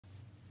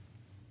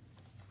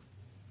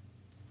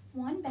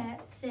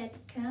Wombat said,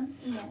 "Come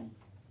in,"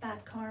 by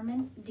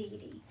Carmen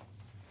Deedy.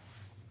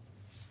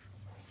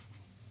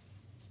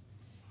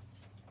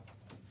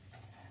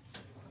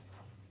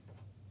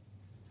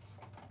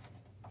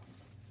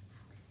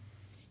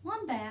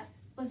 Wombat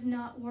was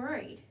not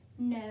worried.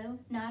 No,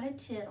 not a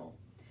tittle.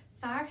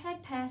 Fire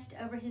had passed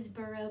over his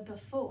burrow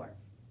before.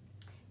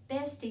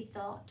 Best, he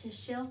thought, to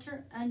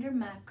shelter under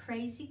my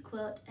crazy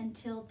quilt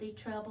until the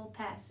trouble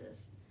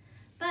passes.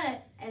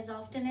 But, as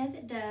often as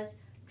it does,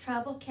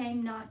 trouble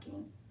came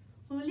knocking.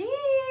 "Wooly,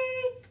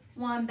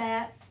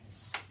 Wombat."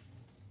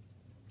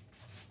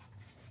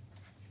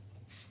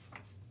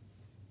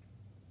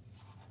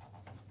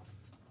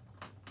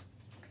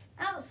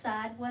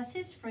 Outside was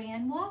his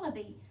friend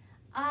Wallaby.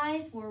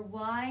 Eyes were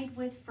wide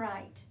with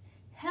fright.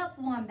 "Help,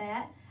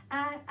 Wombat.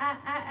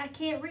 I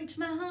can't reach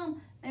my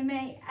home.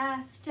 May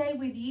I stay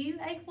with you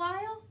a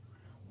while?"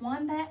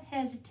 Wombat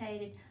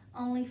hesitated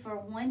only for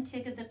one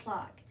tick of the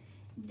clock.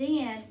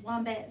 Then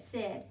Wombat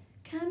said,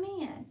 "Come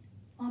in."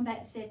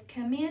 Wombat said,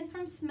 "Come in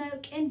from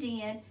smoke and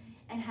din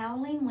and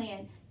howling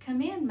wind.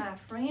 Come in, my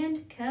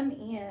friend, come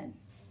in."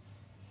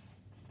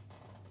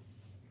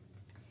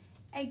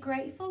 A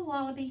grateful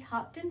Wallaby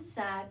hopped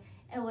inside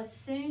and was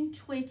soon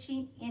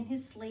twitching in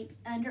his sleep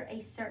under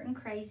a certain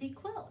crazy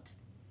quilt.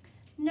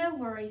 "No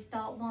worries,"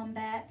 thought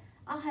Wombat.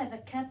 "I'll have a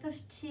cup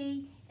of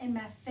tea in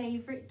my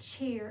favorite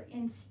chair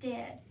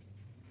instead."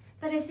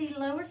 But as he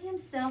lowered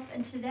himself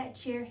into that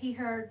chair, he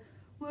heard,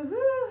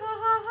 "Woohoo, ha,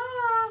 ha,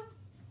 ha."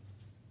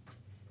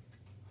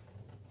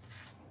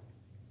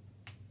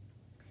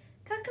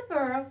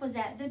 Kookaburra was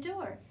at the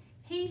door.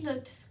 He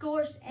looked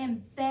scorched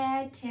and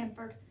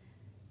bad-tempered.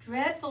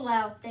 "Dreadful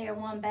out there,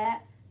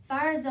 Wombat.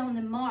 Fire's on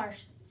the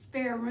marsh.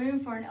 Spare room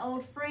for an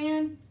old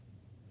friend?"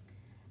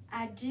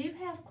 "I do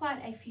have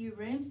quite a few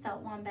rooms,"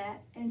 thought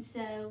Wombat, and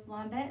so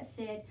Wombat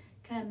said,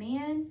 "Come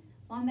in."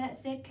 Wombat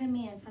said, "Come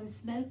in from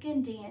smoke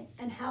and din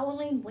and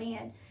howling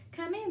wind.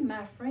 Come in,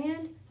 my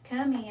friend,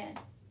 come in."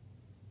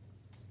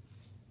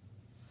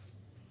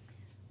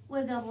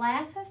 With a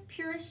laugh of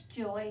purest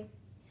joy,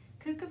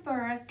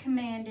 Kookaburra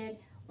commanded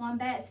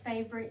Wombat's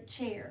favorite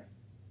chair.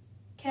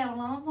 "Kettle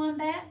on,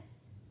 Wombat?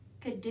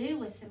 Could do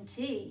with some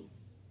tea."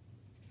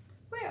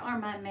 "Where are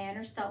my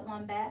manners?" thought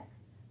Wombat.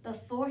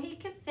 Before he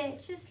could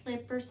fetch his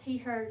slippers, he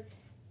heard,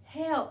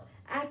 "Help,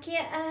 I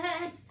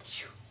can't,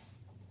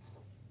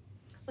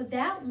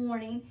 Without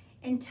warning,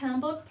 in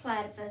tumbled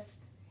Platypus,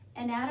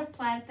 and out of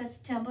Platypus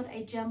tumbled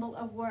a jumble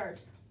of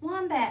words.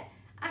 "Wombat,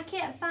 I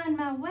can't find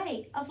my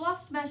way. I've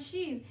lost my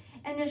shoe,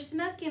 and there's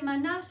smoke in my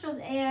nostrils,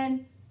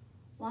 and—"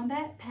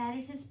 Wombat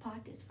patted his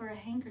pockets for a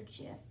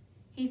handkerchief.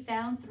 He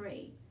found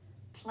 3.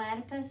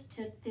 Platypus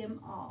took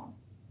them all.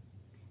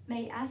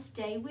 "May I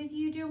stay with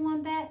you, dear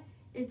Wombat?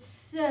 It's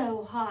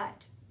so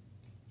hot."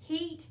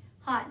 Heat,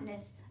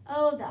 hotness,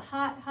 oh, the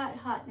hot, hot,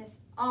 hotness,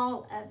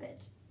 all of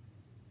it.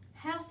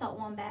 How, thought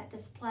Wombat,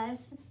 does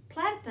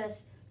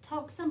Platypus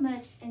talk so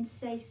much and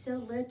say so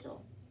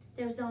little?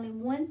 There was only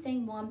one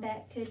thing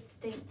Wombat could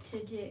think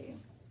to do.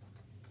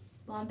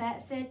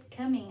 Wombat said,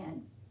 "Come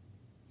in."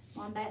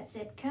 Wombat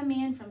said, "Come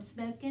in from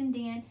smoke and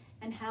din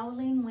and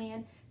howling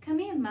wind. Come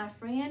in, my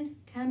friend,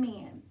 come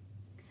in."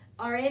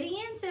 "Already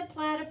in," said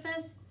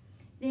Platypus.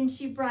 Then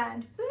she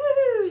brightened.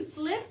 "Woo,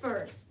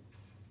 slippers!"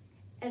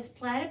 As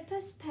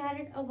Platypus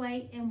pattered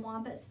away in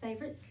Wombat's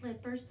favorite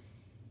slippers,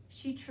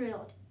 she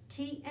trilled,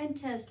 "Tea and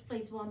toast,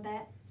 please,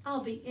 Wombat.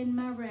 I'll be in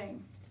my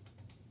room."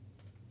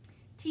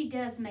 Tea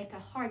does make a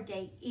hard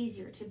day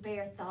easier to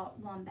bear, thought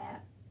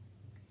Wombat.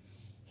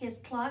 His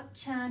clock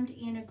chimed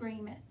in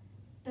agreement,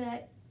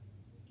 but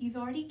you've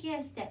already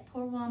guessed that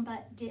poor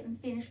Wombat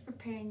didn't finish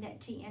preparing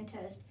that tea and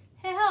toast.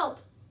 "Help!"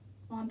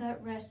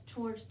 Wombat rushed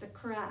towards the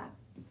cry.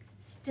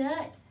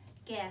 "Stut!"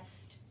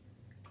 gasped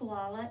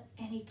Koala,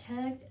 and he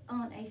tugged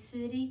on a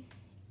sooty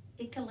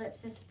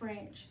eucalyptus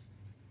branch,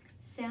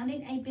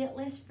 sounding a bit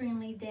less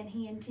friendly than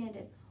he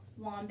intended.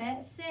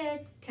 Wombat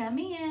said, "Come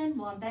in."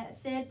 Wombat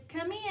said,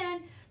 "Come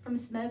in from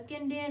smoke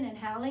and din and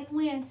howling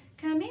wind.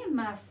 Come in,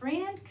 my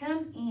friend,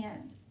 come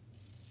in."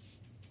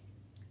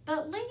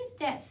 "But leave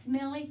that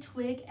smelly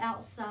twig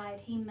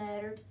outside," he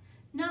muttered.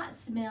 "Not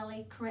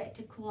smelly,"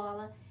 corrected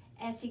Koala,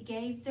 as he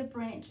gave the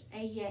branch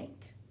a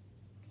yank.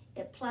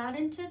 It plowed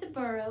into the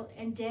burrow,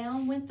 and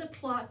down went the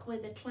clock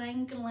with a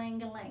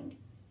clang-a-lang-a-lang.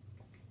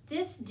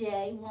 "This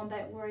day,"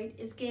 Wombat worried,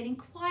 "is getting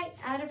quite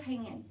out of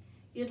hand.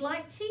 You'd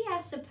like tea, I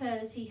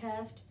suppose," he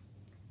huffed.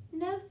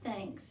 "No,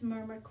 thanks,"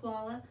 murmured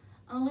Koala,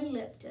 "only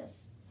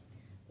Liptus."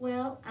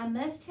 "Well, I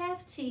must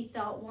have tea,"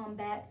 thought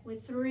Wombat,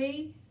 "with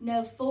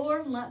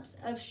 4 lumps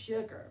of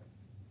sugar."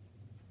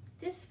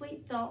 This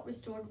sweet thought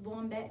restored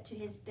Wombat to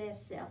his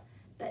best self,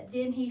 but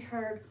then he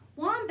heard,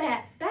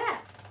 "Wombat,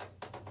 back!"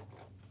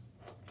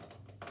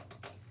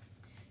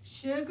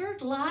 "Sugar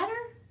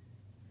glider?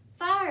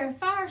 Fire,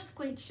 fire,"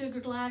 squeaked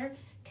Sugar glider.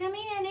 "Come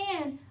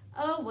in.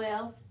 Oh,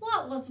 well,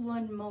 what was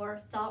one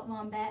more?" thought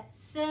Wombat.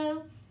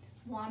 So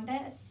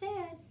Wombat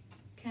said,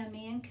 "Come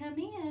in, come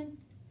in."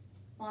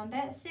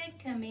 Wombat said,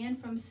 "Come in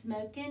from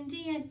smoke and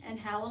din and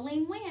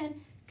howling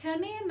wind.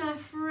 Come in, my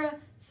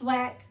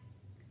thwack."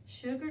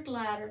 Sugar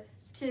Glider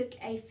took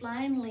a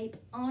flying leap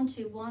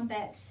onto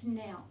Wombat's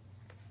snout.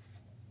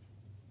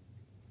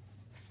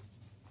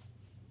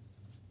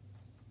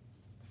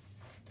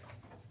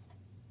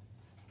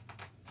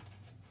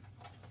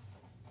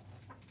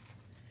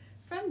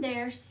 From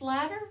there,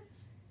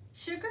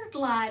 Sugar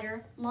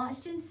Glider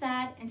launched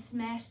inside and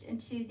smashed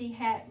into the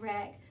hat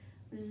rack.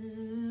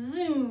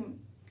 Zoom!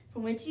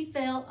 From which he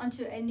fell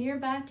onto a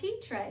nearby tea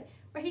tray,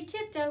 where he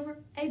tipped over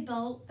a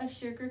bowl of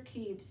sugar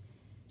cubes.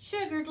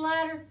 Sugar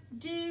Glider,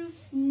 do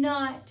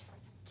not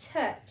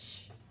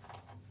touch.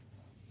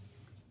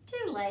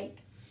 Too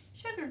late.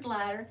 Sugar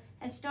Glider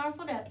had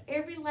snarfled up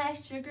every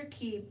last sugar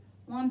cube.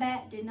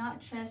 Wombat did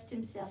not trust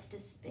himself to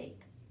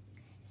speak.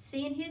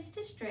 Seeing his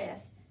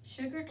distress,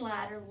 Sugar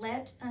Glider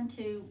leapt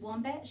onto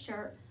Wombat's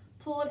shirt,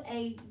 pulled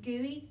a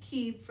gooey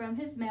cube from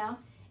his mouth,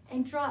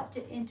 and dropped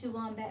it into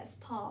Wombat's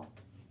paw.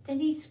 Then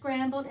he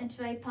scrambled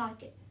into a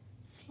pocket.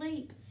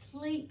 Sleep,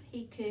 sleep,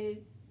 he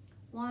cooed.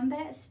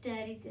 Wombat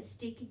studied the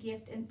sticky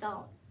gift and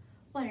thought,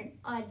 what an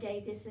odd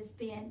day this has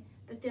been,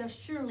 but they'll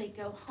surely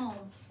go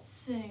home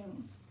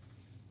soon.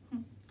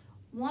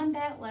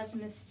 Wombat was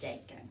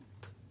mistaken.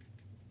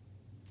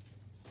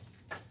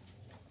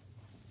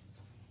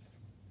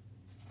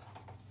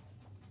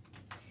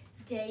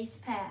 Days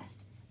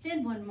passed.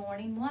 Then one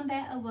morning,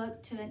 Wombat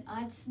awoke to an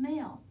odd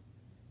smell.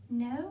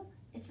 No,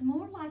 it's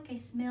more like a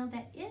smell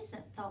that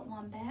isn't, thought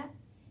Wombat.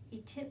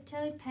 He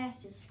tiptoed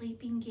past his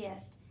sleeping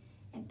guest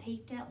and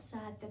peeked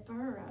outside the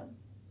burrow.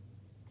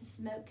 The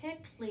smoke had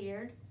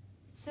cleared.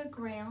 The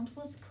ground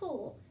was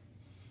cool.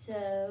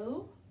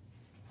 So,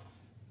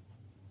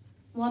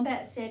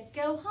 Wombat said,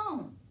 go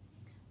home.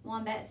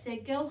 Wombat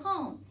said, go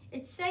home.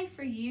 It's safe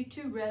for you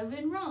to rove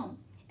and roam,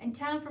 and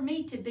time for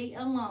me to be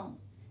alone.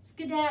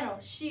 Skedaddle,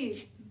 shoo,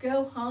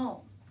 go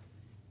home.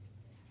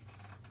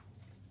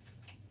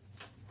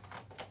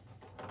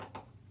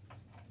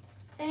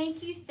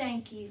 Thank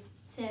you,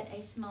 said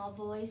a small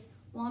voice.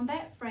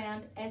 Wombat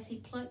frowned as he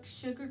plucked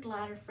Sugar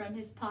Glider from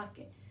his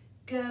pocket.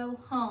 Go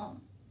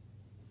home.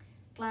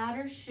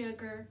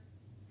 Sugar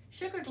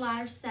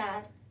Glider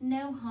sighed.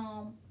 No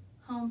home,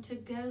 home to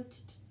go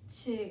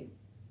to.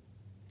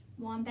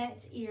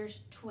 Wombat's ears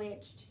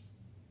twitched.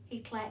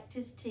 He clacked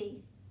his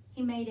teeth.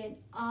 He made an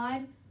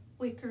odd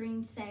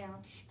whickering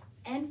sound.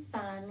 And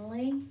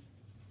finally,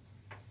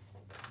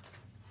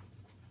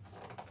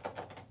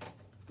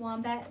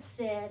 Wombat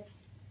said,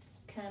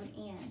 come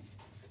in.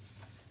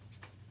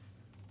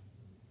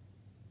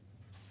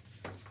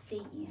 The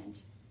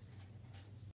end.